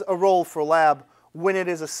is a role for lab when it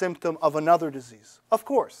is a symptom of another disease, of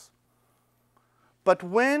course. But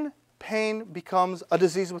when pain becomes a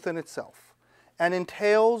disease within itself and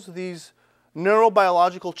entails these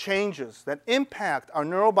neurobiological changes that impact our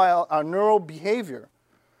neural behavior,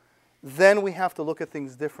 then we have to look at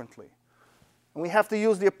things differently. And we have to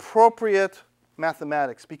use the appropriate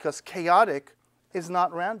mathematics, because chaotic is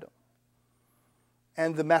not random.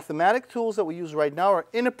 And the mathematic tools that we use right now are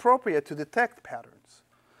inappropriate to detect patterns.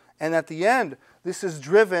 And at the end, this is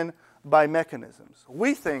driven by mechanisms.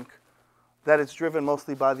 We think that it's driven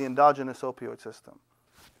mostly by the endogenous opioid system,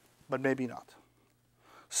 but maybe not.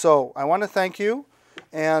 So I want to thank you,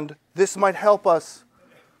 and this might help us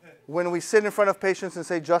when we sit in front of patients and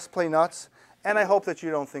say, just play nuts. And I hope that you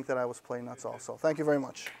don't think that I was playing nuts also. Thank you very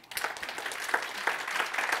much.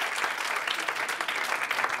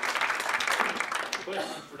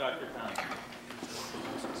 Questions for Dr.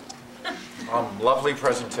 Cahana? Lovely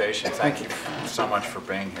presentation. Thank you so much for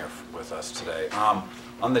being here with us today.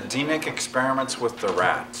 On the DNIC experiments with the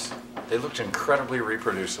rats, they looked incredibly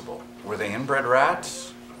reproducible. Were they inbred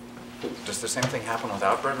rats? Does the same thing happen with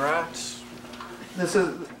outbred rats? This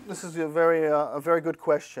is a very good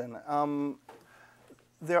question.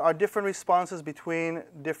 There are different responses between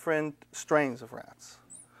different strains of rats.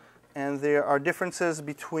 And there are differences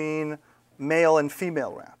between male and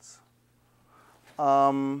female rats.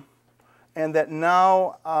 And that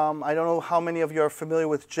now, I don't know how many of you are familiar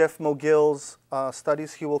with Jeff Mogill's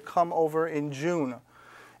studies. He will come over in June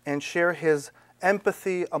and share his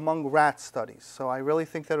empathy among rat studies. So I really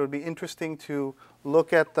think that it would be interesting to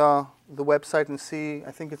look at the website and see,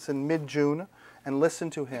 I think it's in mid-June, and listen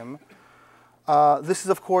to him. This is,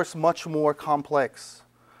 of course, much more complex,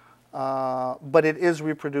 but it is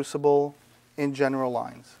reproducible in general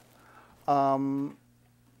lines.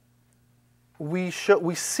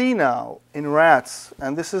 We see now in rats,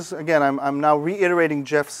 and this is, again, I'm now reiterating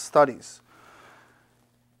Jeff's studies.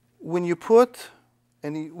 When you put,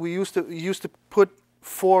 and we used to put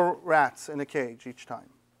 4 rats in a cage each time,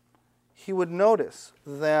 he would notice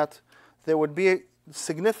that there would be a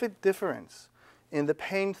significant difference in the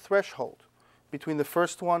pain threshold between the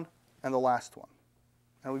first one and the last one.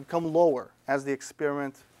 And it would become lower as the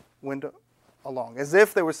experiment went along, as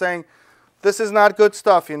if they were saying, this is not good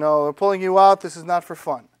stuff, you know, we're pulling you out, this is not for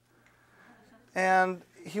fun. And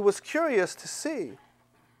he was curious to see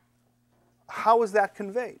how is that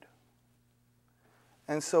conveyed.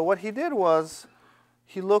 And so what he did was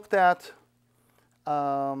he looked at,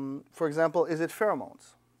 for example, is it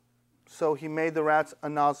pheromones? So he made the rats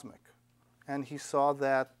anosmic, and he saw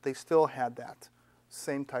that they still had that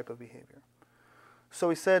same type of behavior. So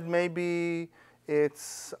he said maybe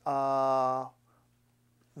it's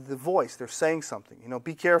the voice, they're saying something, you know,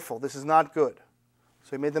 be careful, this is not good.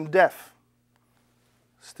 So he made them deaf,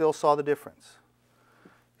 still saw the difference.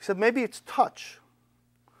 He said maybe it's touch.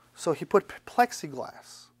 So he put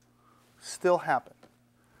plexiglass, still happened.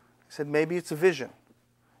 He said maybe it's vision.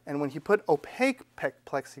 And when he put opaque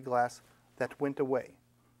plexiglass, that went away.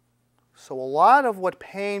 So a lot of what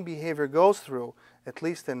pain behavior goes through, at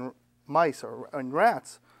least in mice or in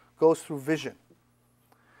rats, goes through vision.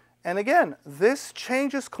 And again, this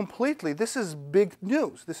changes completely. This is big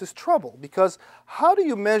news. This is trouble. Because how do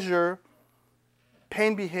you measure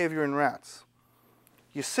pain behavior in rats?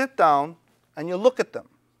 You sit down and you look at them.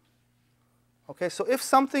 Okay, so if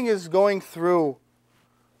something is going through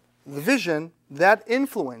the vision, that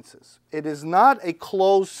influences. It is not a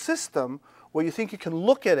closed system where you think you can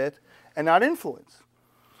look at it and not influence.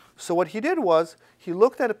 So what he did was he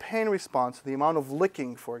looked at a pain response, the amount of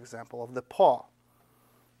licking, for example, of the paw,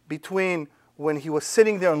 between when he was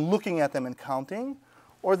sitting there and looking at them and counting,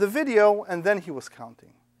 or the video and then he was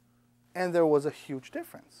counting. And there was a huge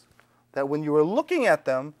difference. That when you were looking at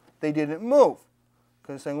them, they didn't move.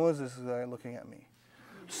 Because you're saying, what is this guy looking at me?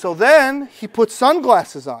 So then he put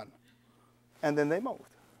sunglasses on, and then they moved.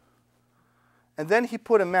 And then he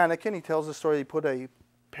put a mannequin. He tells the story. He put a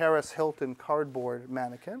Paris Hilton cardboard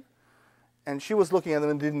mannequin, and she was looking at them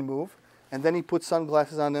and didn't move. And then he put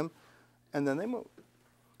sunglasses on them, and then they moved.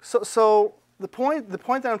 So the point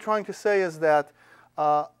that I'm trying to say is that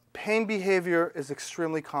pain behavior is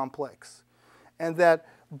extremely complex, and that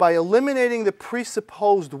by eliminating the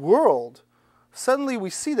presupposed world, suddenly we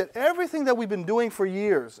see that everything that we've been doing for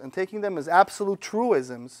years and taking them as absolute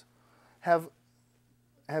truisms have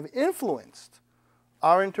influenced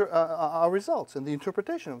our results and the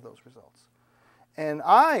interpretation of those results. And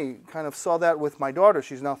I kind of saw that with my daughter.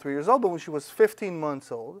 She's now 3 years old, but when she was 15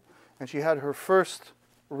 months old, and she had her first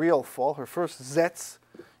real fall, her first zets,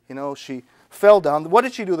 she fell down. What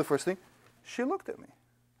did she do the first thing? She looked at me.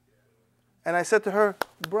 And I said to her,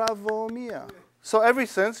 "Bravo, Mia." So ever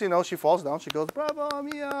since, she falls down, she goes, "Bravo,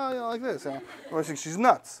 Mia," like this. I think she's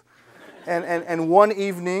nuts. And one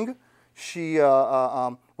evening, she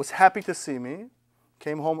was happy to see me,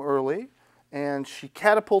 came home early, and she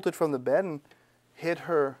catapulted from the bed and hit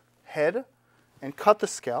her head and cut the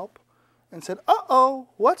scalp and said, "Uh-oh,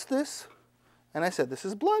 what's this?" And I said, "This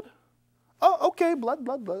is blood." "Oh, okay, blood.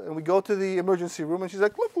 And we go to the emergency room, and she's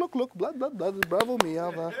like, look, blood, bravo,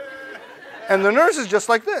 Mia. And the nurse is just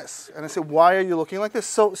like this. And I said, "Why are you looking like this?"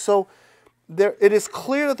 So it is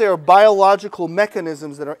clear that there are biological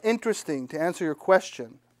mechanisms that are interesting to answer your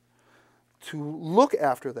question, to look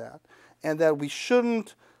after that, and that we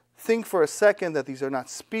shouldn't think for a second that these are not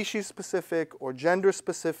species-specific or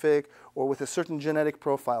gender-specific or with a certain genetic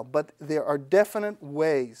profile. But there are definite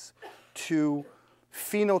ways to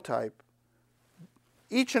phenotype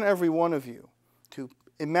each and every one of you, to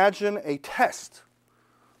imagine a test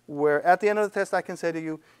where at the end of the test I can say to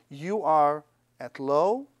you, you are at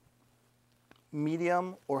low,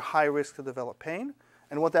 medium, or high risk to develop pain.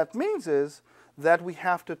 And what that means is that we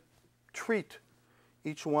have to treat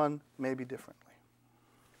each one maybe differently.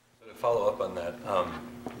 To follow up on that,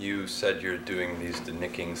 you said you're doing these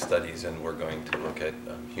denicking studies and we're going to look at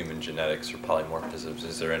human genetics or polymorphisms.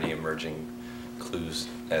 Is there any emerging clues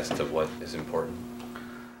as to what is important?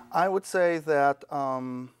 I would say that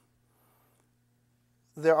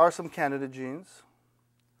there are some candidate genes,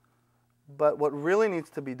 but what really needs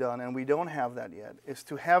to be done, and we don't have that yet, is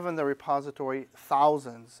to have in the repository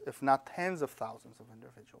thousands, if not tens of thousands of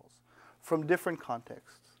individuals from different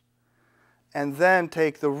contexts, and then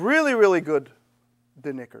take the really, really good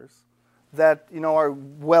denickers that are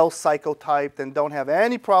well psychotyped and don't have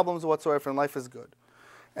any problems whatsoever and life is good,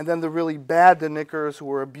 and then the really bad denickers who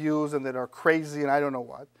were abused and that are crazy and I don't know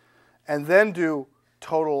what, and then do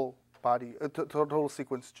total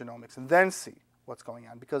sequence genomics and then see what's going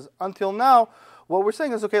on. Because until now, what we're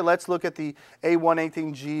saying is, okay, let's look at the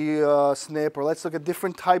A118G SNP, or let's look at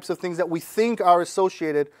different types of things that we think are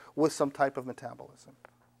associated with some type of metabolism.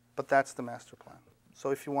 But that's the master plan. So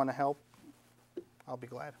if you want to help, I'll be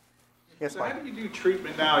glad. Yes, so Mike? how do you do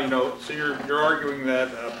treatment now? So you're arguing that,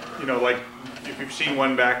 like if you've seen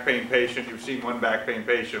one back pain patient, you've seen one back pain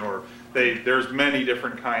patient, or there's many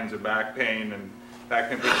different kinds of back pain and back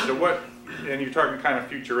pain patients. So and you're talking kind of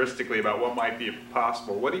futuristically about what might be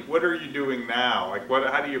possible. What are you doing now? Like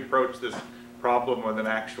how do you approach this problem with an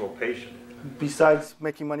actual patient? Besides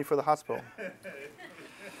making money for the hospital.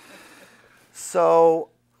 So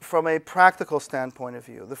from a practical standpoint of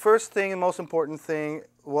view, the first thing and most important thing,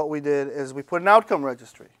 what we did is we put an outcome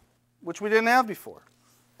registry, which we didn't have before.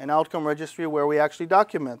 An outcome registry where we actually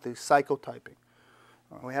document the psychotyping.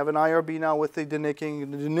 We have an IRB now with the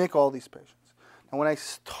denicking, to denick all these patients. And when I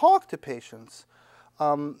talk to patients,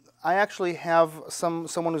 I actually have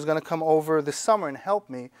someone who's going to come over this summer and help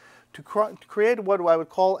me to create what I would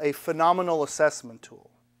call a phenomenal assessment tool.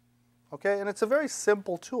 Okay, and it's a very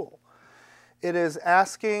simple tool. It is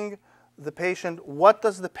asking the patient, what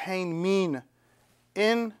does the pain mean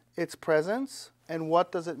in its presence, and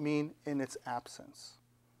what does it mean in its absence?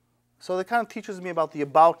 So it kind of teaches me about the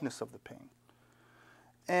aboutness of the pain.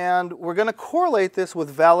 And we're going to correlate this with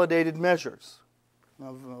validated measures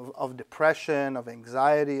of depression, of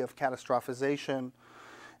anxiety, of catastrophization.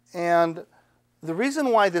 And the reason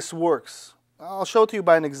why this works, I'll show it to you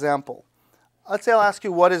by an example. Let's say I'll ask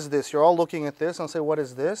you, what is this? You're all looking at this. I'll say, what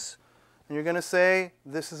is this? And you're going to say,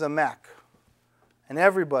 this is a Mac. And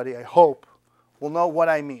everybody, I hope, will know what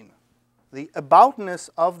I mean. The aboutness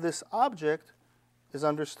of this object is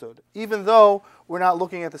understood, even though we're not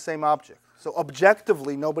looking at the same object. So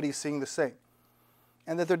objectively, nobody's seeing the same.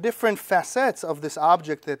 And that there are different facets of this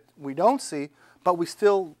object that we don't see, but we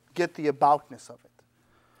still get the aboutness of it.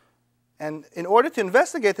 And in order to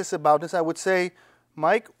investigate this aboutness, I would say,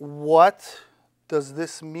 Mike, what does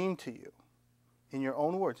this mean to you? In your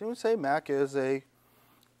own words. You would say Mac is a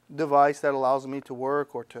device that allows me to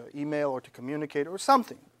work or to email or to communicate or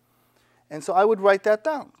something. And so I would write that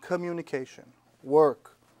down. Communication,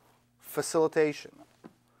 work, facilitation.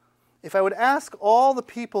 If I would ask all the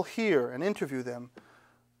people here and interview them,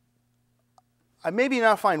 I maybe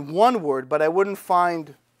not find one word, but I wouldn't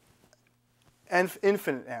find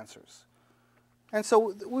infinite answers. And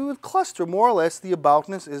so we would cluster more or less the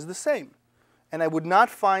aboutness is the same. And I would not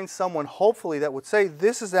find someone, hopefully, that would say,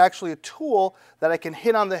 this is actually a tool that I can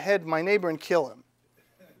hit on the head my neighbor and kill him.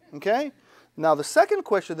 Okay? Now, the second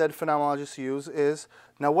question that phenomenologists use is,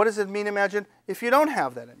 now what does it mean, imagine, if you don't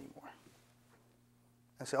have that anymore?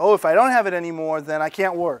 I say, oh, if I don't have it anymore, then I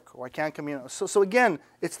can't work or I can't communicate. So again,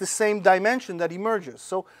 it's the same dimension that emerges.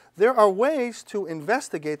 So there are ways to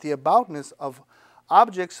investigate the aboutness of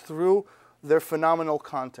objects through their phenomenal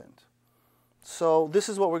content. So this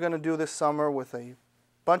is what we're going to do this summer with a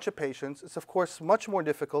bunch of patients. It's, of course, much more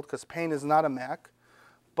difficult because pain is not a Mac.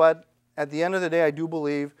 But at the end of the day, I do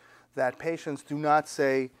believe that patients do not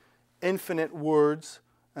say infinite words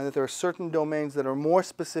and that there are certain domains that are more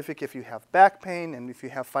specific if you have back pain and if you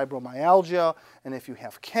have fibromyalgia and if you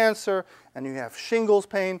have cancer and you have shingles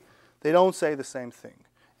pain. They don't say the same thing.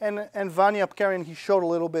 And Vanya Apkarian, he showed a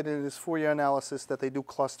little bit in his Fourier analysis that they do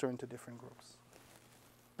cluster into different groups.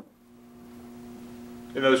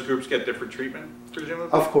 And those groups get different treatment,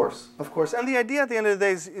 presumably? Of course, of course. And the idea at the end of the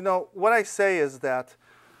day is, what I say is that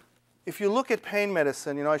if you look at pain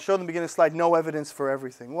medicine, I showed in the beginning slide, no evidence for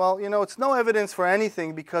everything. Well, it's no evidence for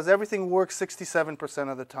anything because everything works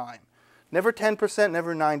 67% of the time. Never 10%,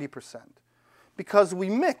 never 90%. Because we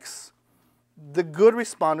mix the good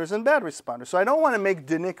responders and bad responders. So I don't want to make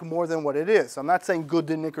Denick more than what it is. I'm not saying good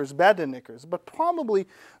Denickers, bad Denickers, but probably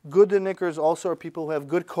good Denickers also are people who have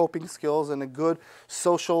good coping skills and a good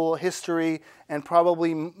social history and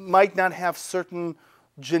probably might not have certain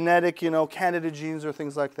genetic, candidate genes or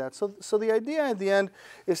things like that. So the idea at the end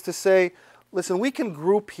is to say, listen, we can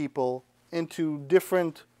group people into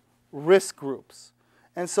different risk groups.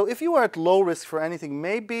 And so if you are at low risk for anything,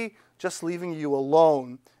 maybe just leaving you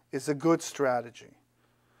alone is a good strategy.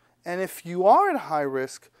 And if you are at high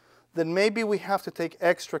risk, then maybe we have to take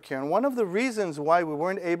extra care. And one of the reasons why we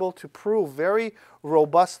weren't able to prove very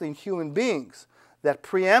robustly in human beings that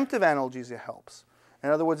preemptive analgesia helps. In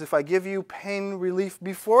other words, if I give you pain relief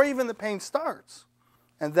before even the pain starts,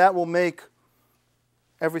 and that will make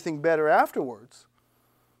everything better afterwards,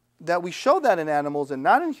 that we show that in animals and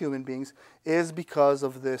not in human beings is because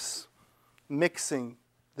of this mixing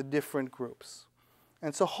the different groups.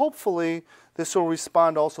 And so hopefully this will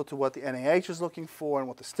respond also to what the NIH is looking for and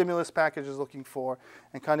what the stimulus package is looking for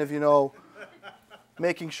and kind of,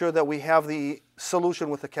 making sure that we have the solution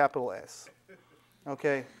with a capital S.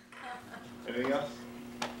 Okay? Anything else?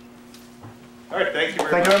 All right, thank you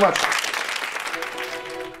very much. Thank you very much.